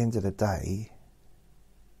 And then at the end of the day,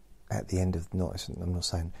 at the end of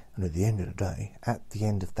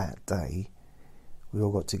that day, we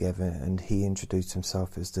all got together and he introduced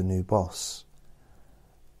himself as the new boss,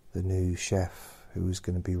 the new chef who was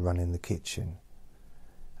going to be running the kitchen,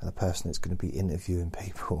 and the person that's going to be interviewing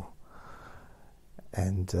people.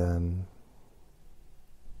 And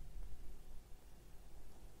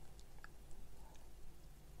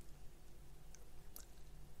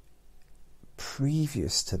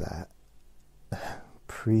previous to that,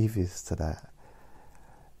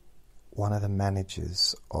 one of the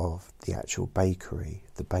managers of the actual bakery,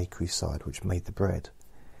 the bakery side which made the bread,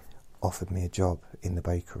 offered me a job in the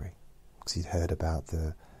bakery because he'd heard about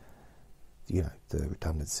the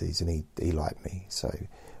redundancies, and he liked me, so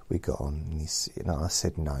we got on. And I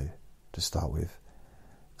said no to start with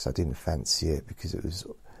because I didn't fancy it, because it was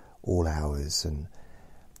all hours, and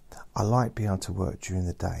I like being able to work during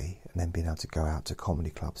the day and then being able to go out to comedy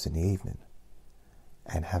clubs in the evening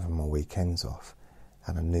and having my weekends off.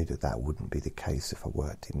 And I knew that wouldn't be the case if I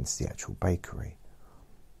worked in the actual bakery,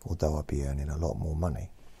 although I'd be earning a lot more money.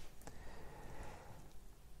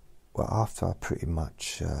 Well, after I pretty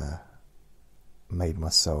much made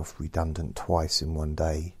myself redundant twice in one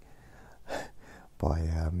day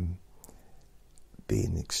by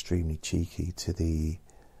being extremely cheeky to the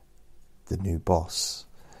new boss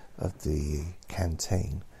of the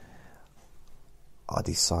canteen, I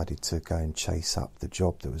decided to go and chase up the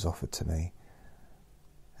job that was offered to me.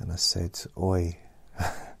 And I said, "Oi,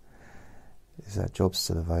 is that job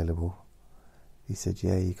still available?" He said,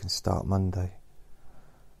 "Yeah, you can start Monday."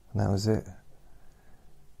 And that was it.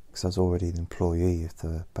 Because I was already an employee of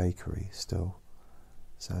the bakery still.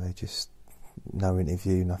 So they just, no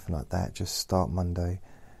interview, nothing like that, just start Monday,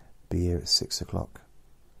 be here at 6 o'clock.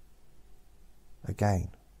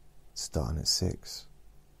 Again, starting at 6.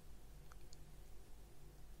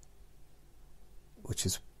 Which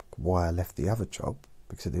is why I left the other job,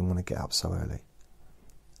 because I didn't want to get up so early.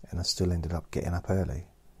 And I still ended up getting up early.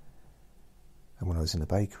 And when I was in the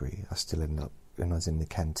bakery, I still ended up, when I was in the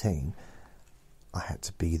canteen, I had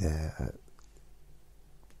to be there at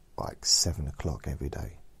like 7 o'clock every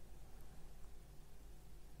day.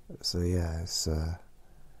 So yeah, so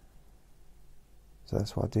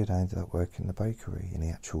that's what I did. I ended up working in the bakery, in the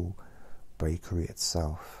actual bakery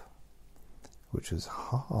itself, which was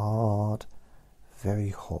hard, very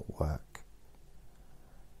hot work,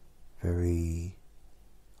 very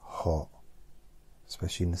hot,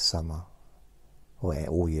 especially in the summer, or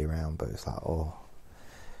all year round, but it's like, oh.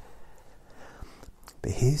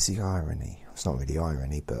 But here's the irony. It's not really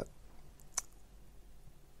irony, but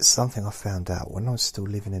something I found out when I was still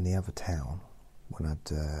living in the other town, when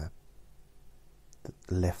I'd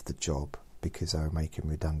left the job because they were making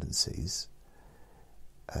redundancies,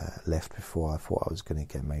 left before I thought I was going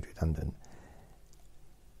to get made redundant.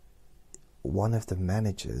 One of the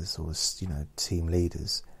managers, or team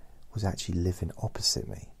leaders, was actually living opposite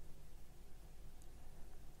me.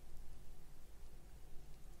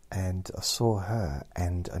 And I saw her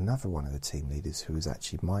and another one of the team leaders, who was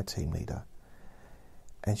actually my team leader.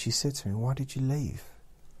 And she said to me, "Why did you leave?"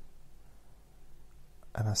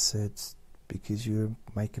 And I said, "Because you were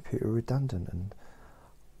making people redundant." And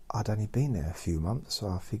I'd only been there a few months, so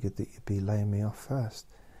I figured that you'd be laying me off first.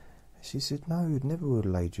 And she said, no, we never would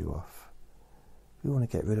have laid you off. We want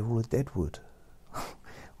to get rid of all the dead wood.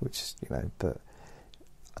 Which, but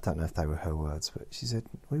I don't know if they were her words, but she said,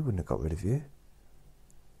 we wouldn't have got rid of you.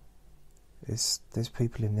 There's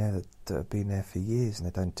people in there that have been there for years and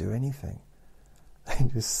they don't do anything. They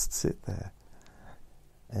just sit there.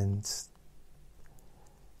 And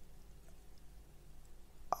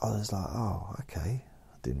I was like, oh, okay,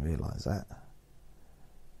 I didn't realise that.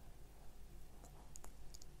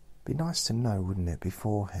 Be nice to know, wouldn't it,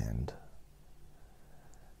 beforehand?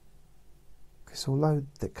 Because although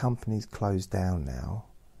the company's closed down now,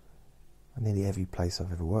 and nearly every place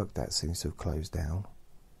I've ever worked at seems to have closed down,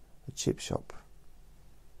 the chip shop,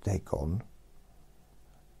 they're gone.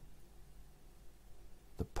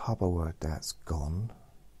 The pub I worked at's gone.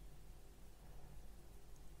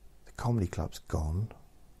 The comedy club's gone.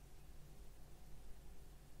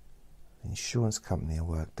 The insurance company I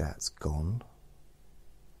worked at's gone.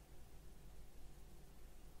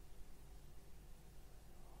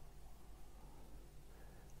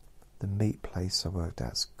 The meat place I worked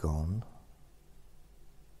at's gone.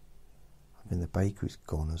 I mean, the bakery's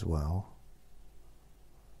gone as well.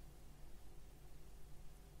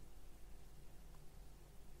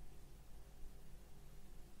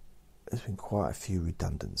 There's been quite a few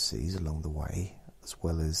redundancies along the way, as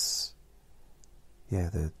well as,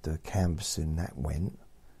 the canvassing that went,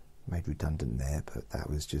 made redundant there, but that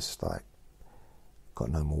was just like, got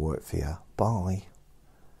no more work for you, bye.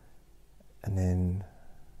 And then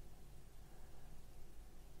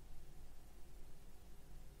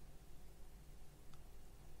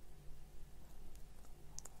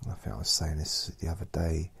I think I was saying this the other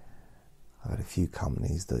day, I had a few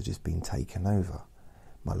companies that had just been taken over.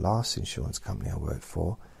 My last insurance company I worked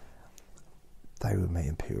for, they were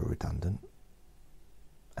making people redundant,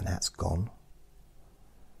 and that's gone.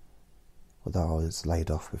 Although I was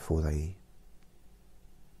laid off before they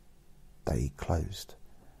closed.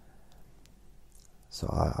 So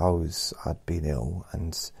I'd been ill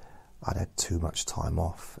and I'd had too much time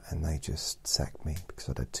off, and they just sacked me because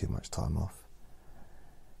I'd had too much time off.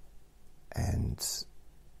 And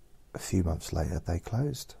a few months later they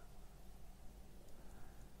closed.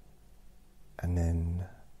 And then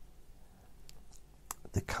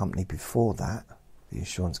the company before that, the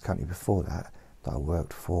insurance company before that I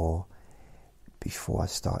worked for before I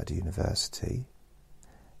started university,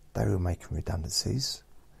 they were making redundancies,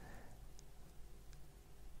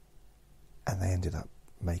 and they ended up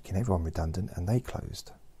making everyone redundant, and they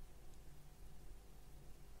closed.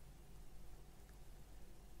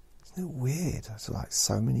 Isn't it weird? It's like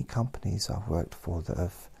so many companies I've worked for that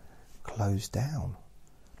have closed down,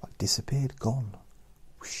 like disappeared, gone.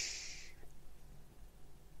 Whoosh.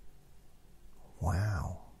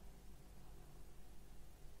 Wow.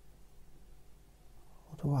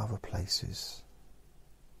 What are other places?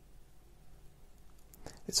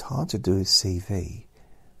 It's hard to do a CV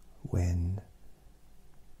when,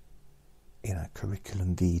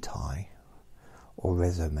 curriculum vitae, or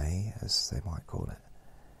resume, as they might call it,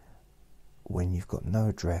 when you've got no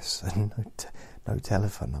address and no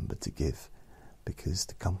telephone number to give because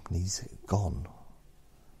the company's gone.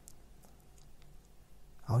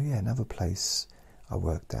 Oh yeah, another place I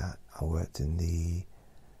worked at, I worked in the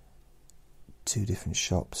 2 different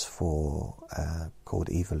shops called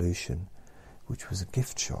Evolution, which was a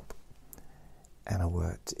gift shop, and I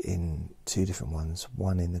worked in 2 different ones,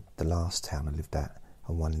 one in the last town I lived at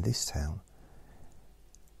and one in this town,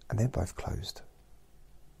 and they're both closed,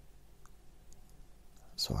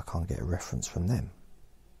 so I can't get a reference from them.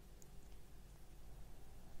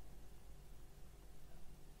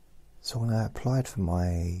 So when I applied for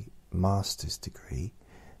my master's degree,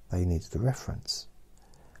 they needed a reference,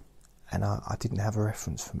 and I didn't have a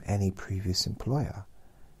reference from any previous employer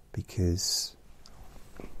because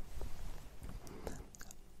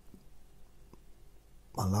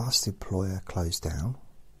my last employer closed down,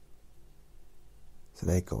 so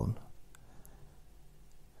they're gone.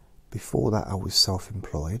 Before that I was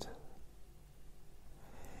self-employed.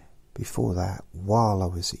 Before that, while I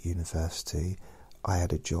was at university, I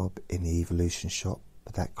had a job in the Evolution shop,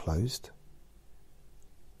 but that closed.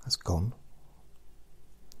 That's gone.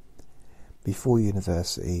 Before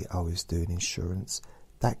university, I was doing insurance.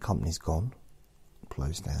 That company's gone,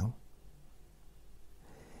 closed down.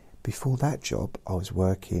 Before that job, I was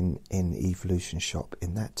working in the Evolution shop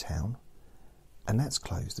in that town, and that's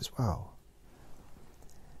closed as well.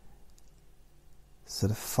 So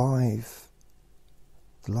the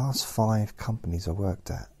last 5 companies I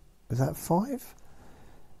worked at, was that 5?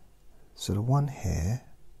 So the one here,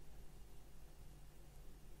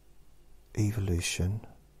 evolution.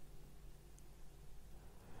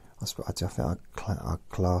 I think I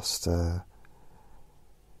classed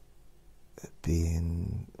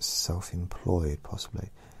being self-employed, possibly.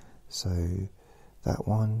 So that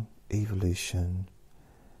one, evolution.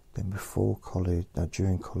 Then before college, no,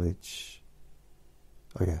 during college.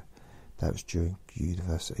 Oh yeah, that was during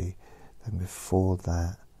university. Then before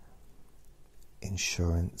that,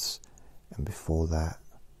 insurance, and before that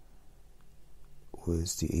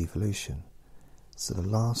was the evolution. So the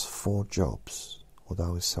last 4 jobs, although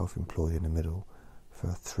I was self-employed in the middle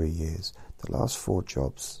for 3 years, the last 4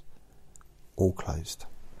 jobs all closed.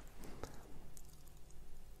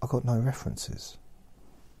 I got no references,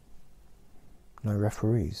 no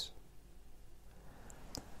referees.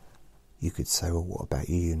 You could say, well, what about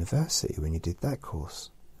your university when you did that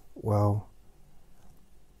course? Well,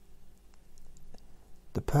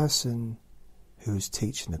 the person who was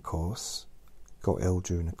teaching the course got ill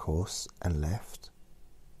during the course and left.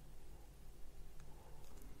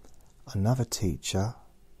 Another teacher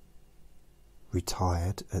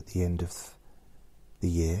retired at the end of the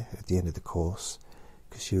year, at the end of the course,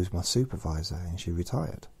 because she was my supervisor and she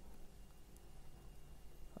retired.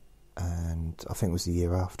 And I think it was the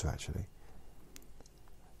year after, actually.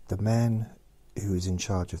 The man who was in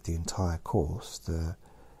charge of the entire course, the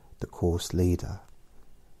course leader,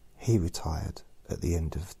 he retired at the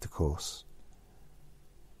end of the course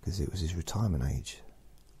because it was his retirement age.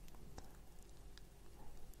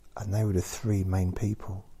 And they were the 3 main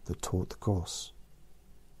people that taught the course.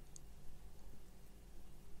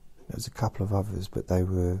 There was a couple of others, but they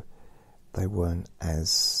weren't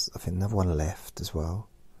as... I think another one left as well.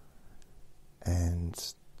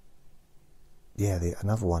 And yeah,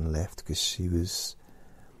 another one left because she was...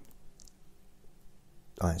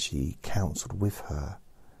 I actually counselled with her,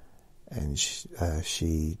 and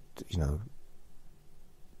she you know,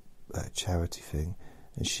 a charity thing,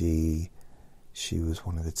 and she was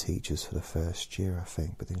one of the teachers for the first year, I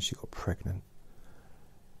think, but then she got pregnant.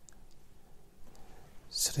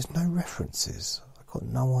 So there's no references. I've got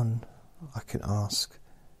no one I can ask.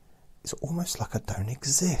 It's almost like I don't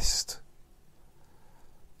exist.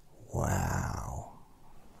 Wow.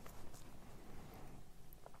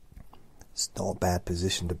 It's not a bad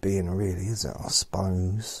position to be in, really, is it? I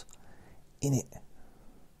suppose. In it.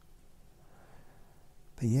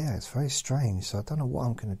 But yeah, it's very strange. So I don't know what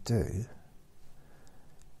I'm going to do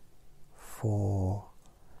for...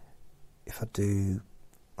 if I do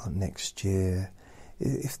next year...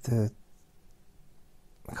 I'm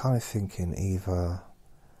kind of thinking either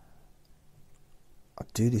I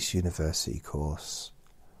do this university course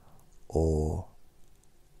or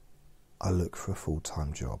I look for a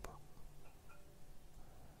full-time job.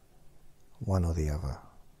 One or the other.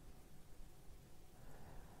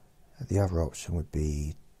 The other option would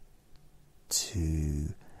be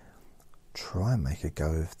to try and make a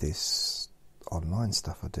go of this online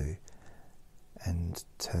stuff I do and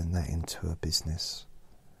turn that into a business.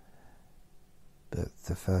 But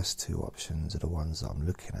the first 2 options are the ones that I'm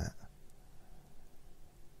looking at.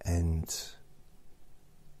 And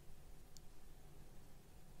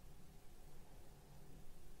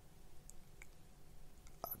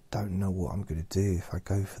I don't know what I'm going to do if I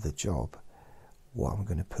go for the job, what I'm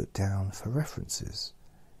going to put down for references.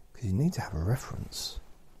 Because you need to have a reference.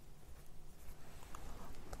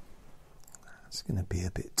 It's going to be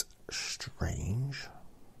a bit strange.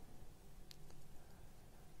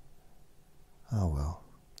 Oh well.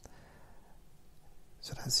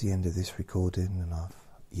 So that's the end of this recording, and I've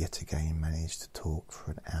yet again managed to talk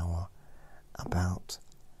for an hour about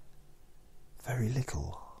very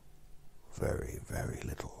little. Very, very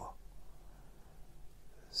little.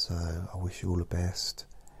 So I wish you all the best.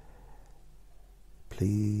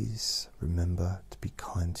 Please remember to be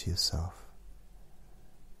kind to yourself,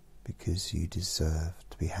 because you deserve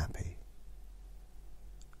to be happy.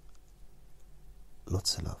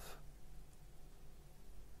 Lots of love.